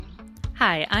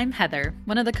Hi, I'm Heather,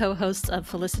 one of the co-hosts of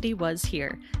Felicity Was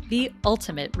Here, the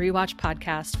ultimate rewatch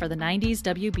podcast for the 90s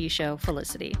WB show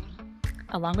Felicity.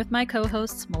 Along with my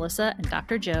co-hosts Melissa and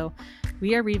Dr. Joe,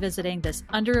 we are revisiting this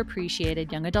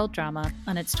underappreciated young adult drama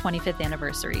on its 25th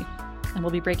anniversary, and we'll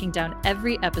be breaking down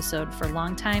every episode for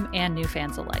longtime and new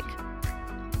fans alike.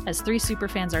 As three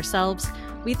superfans ourselves,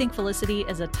 we think Felicity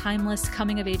is a timeless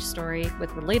coming-of-age story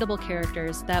with relatable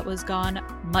characters that was gone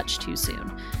much too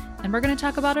soon, and we're going to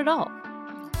talk about it all.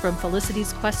 From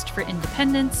Felicity's quest for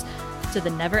independence to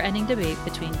the never-ending debate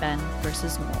between Ben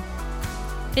versus Noel.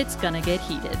 It's gonna get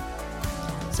heated.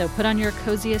 So put on your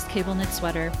coziest cable knit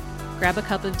sweater, grab a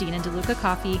cup of Dean and DeLuca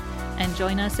coffee, and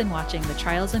join us in watching the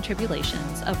trials and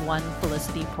tribulations of one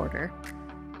Felicity Porter.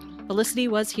 Felicity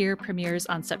Was Here premieres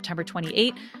on September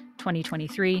 28,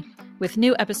 2023, with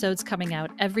new episodes coming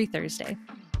out every Thursday.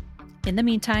 In the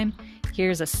meantime,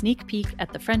 here's a sneak peek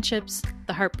at the friendships,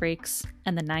 the heartbreaks,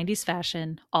 and the 90s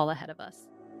fashion all ahead of us.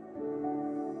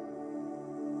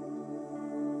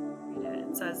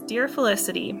 It says, "Dear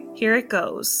Felicity, here it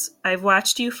goes. I've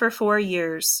watched you for 4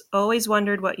 years, always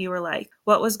wondered what you were like,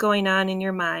 what was going on in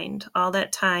your mind, all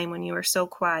that time when you were so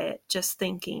quiet, just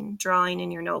thinking, drawing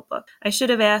in your notebook. I should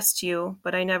have asked you,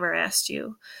 but I never asked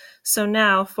you. So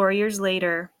now, 4 years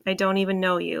later, I don't even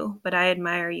know you, but I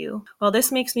admire you. Well,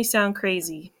 this makes me sound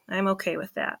crazy. I'm okay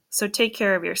with that. So take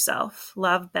care of yourself.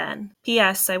 Love, Ben.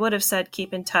 P.S. I would have said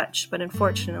keep in touch, but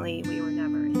unfortunately, we were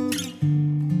never in touch."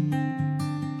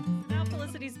 Now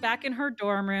Felicity's back in her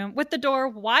dorm room with the door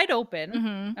wide open.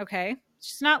 Mm-hmm. Okay.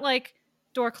 She's not like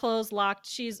door closed, locked.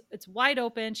 It's wide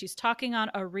open. She's talking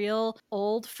on a real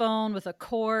old phone with a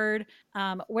cord,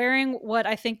 wearing what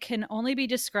I think can only be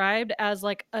described as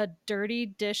like a dirty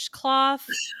dishcloth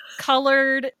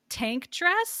colored tank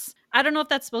dress. I don't know if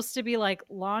that's supposed to be like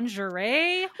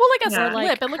lingerie. Well, like a Yeah.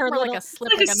 slip. It looked more like little- a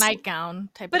slip, like like a a nightgown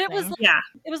type But of it was thing. like, Yeah.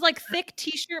 it was like thick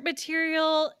t-shirt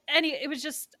material. It was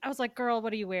just, I was like, girl,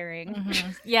 what are you wearing?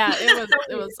 Mhm. Yeah,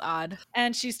 it was odd.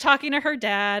 And she's talking to her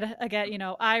dad again,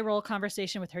 eye roll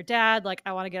conversation with her dad. Like,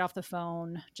 I want to get off the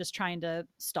phone, just trying to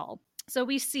stall. So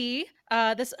we see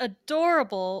this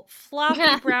adorable,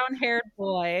 floppy brown haired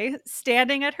boy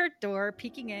standing at her door,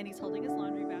 peeking in. He's holding his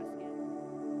laundry basket.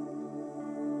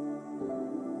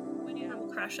 When you have a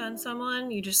crush on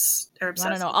someone, you just are I obsessed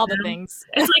don't know with all the them. things.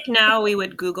 It's like now we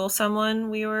would Google someone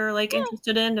we were like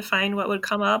interested in to find what would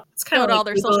come up. It's kind Go of to like all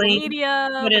their social Googling, media,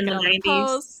 but in look at the all their 90s.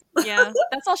 posts. Yeah,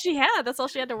 that's all she had. That's all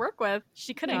she had to work with.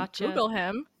 She couldn't Gotcha. Google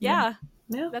him. Yeah.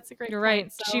 Yeah, Yeah. that's a great You're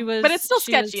point. right. But it's still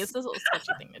she sketchy. was- It's still a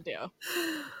sketchy thing to do.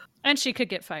 And she could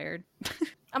get fired.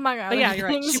 Among other But yeah, you're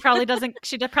right. things. She probably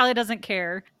doesn't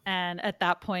care. And at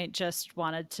that point, just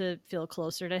wanted to feel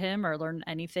closer to him or learn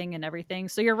anything and everything.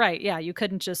 So you're right. Yeah, you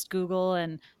couldn't just Google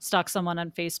and stalk someone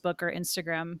on Facebook or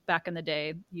Instagram back in the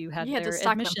day. You had to their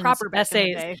stalk them admissions proper back in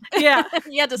the essays. day. Yeah,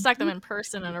 You had to stalk them in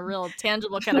person in a real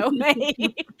tangible kind of way. you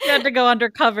had to go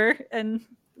undercover and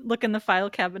look in the file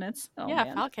cabinets. Oh, yeah,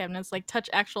 man. file cabinets, like touch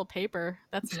actual paper.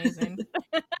 That's amazing.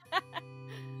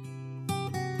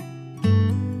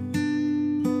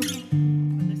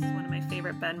 This is one of my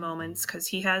favorite Ben moments because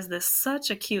he has such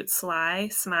a cute sly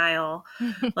smile.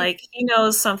 Like he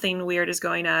knows something weird is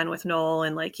going on with Noel,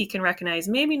 and like he can recognize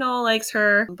maybe Noel likes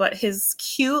her, but his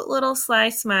cute little sly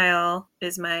smile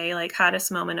is my like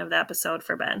hottest moment of the episode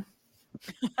for Ben.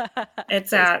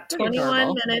 It's at pretty 21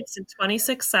 adorable. minutes and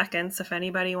 26 seconds if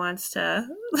anybody wants to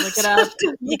Look it up.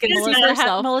 You can see it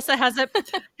yourself. Melissa has it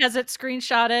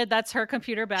screenshotted. That's her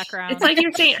computer background. It's like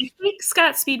you're saying, I think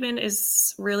Scott Speedman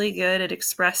is really good at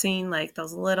expressing like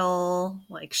those little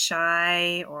like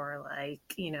shy or like,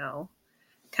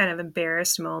 kind of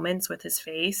embarrassed moments with his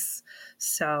face.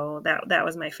 So that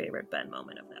was my favorite Ben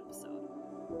moment of the episode.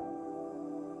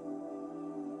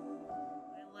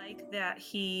 I like that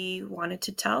he wanted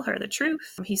to tell her the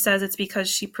truth. He says it's because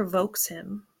she provokes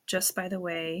him just by the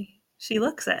way she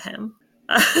looks at him.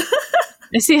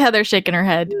 I see Heather shaking her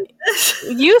head.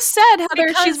 You said, Heather,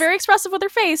 Because- she's very expressive with her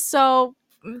face, so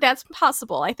that's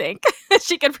possible, I think.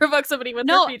 She could provoke somebody with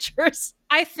her features.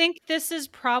 I think this is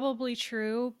probably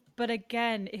true, but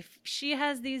again, if she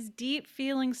has these deep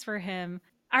feelings for him,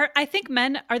 I think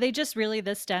men, are they just really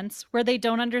this dense where they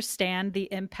don't understand the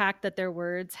impact that their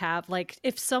words have? Like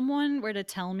if someone were to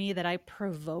tell me that I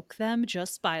provoke them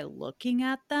just by looking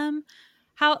at them,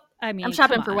 I'm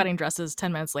shopping come for on. wedding dresses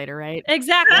 10 minutes later, right?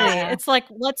 Exactly. Yeah. It's like,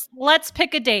 let's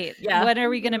pick a date. Yeah. When are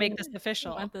we going to make this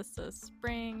official? Want this to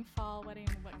spring, fall, wedding,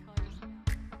 what color?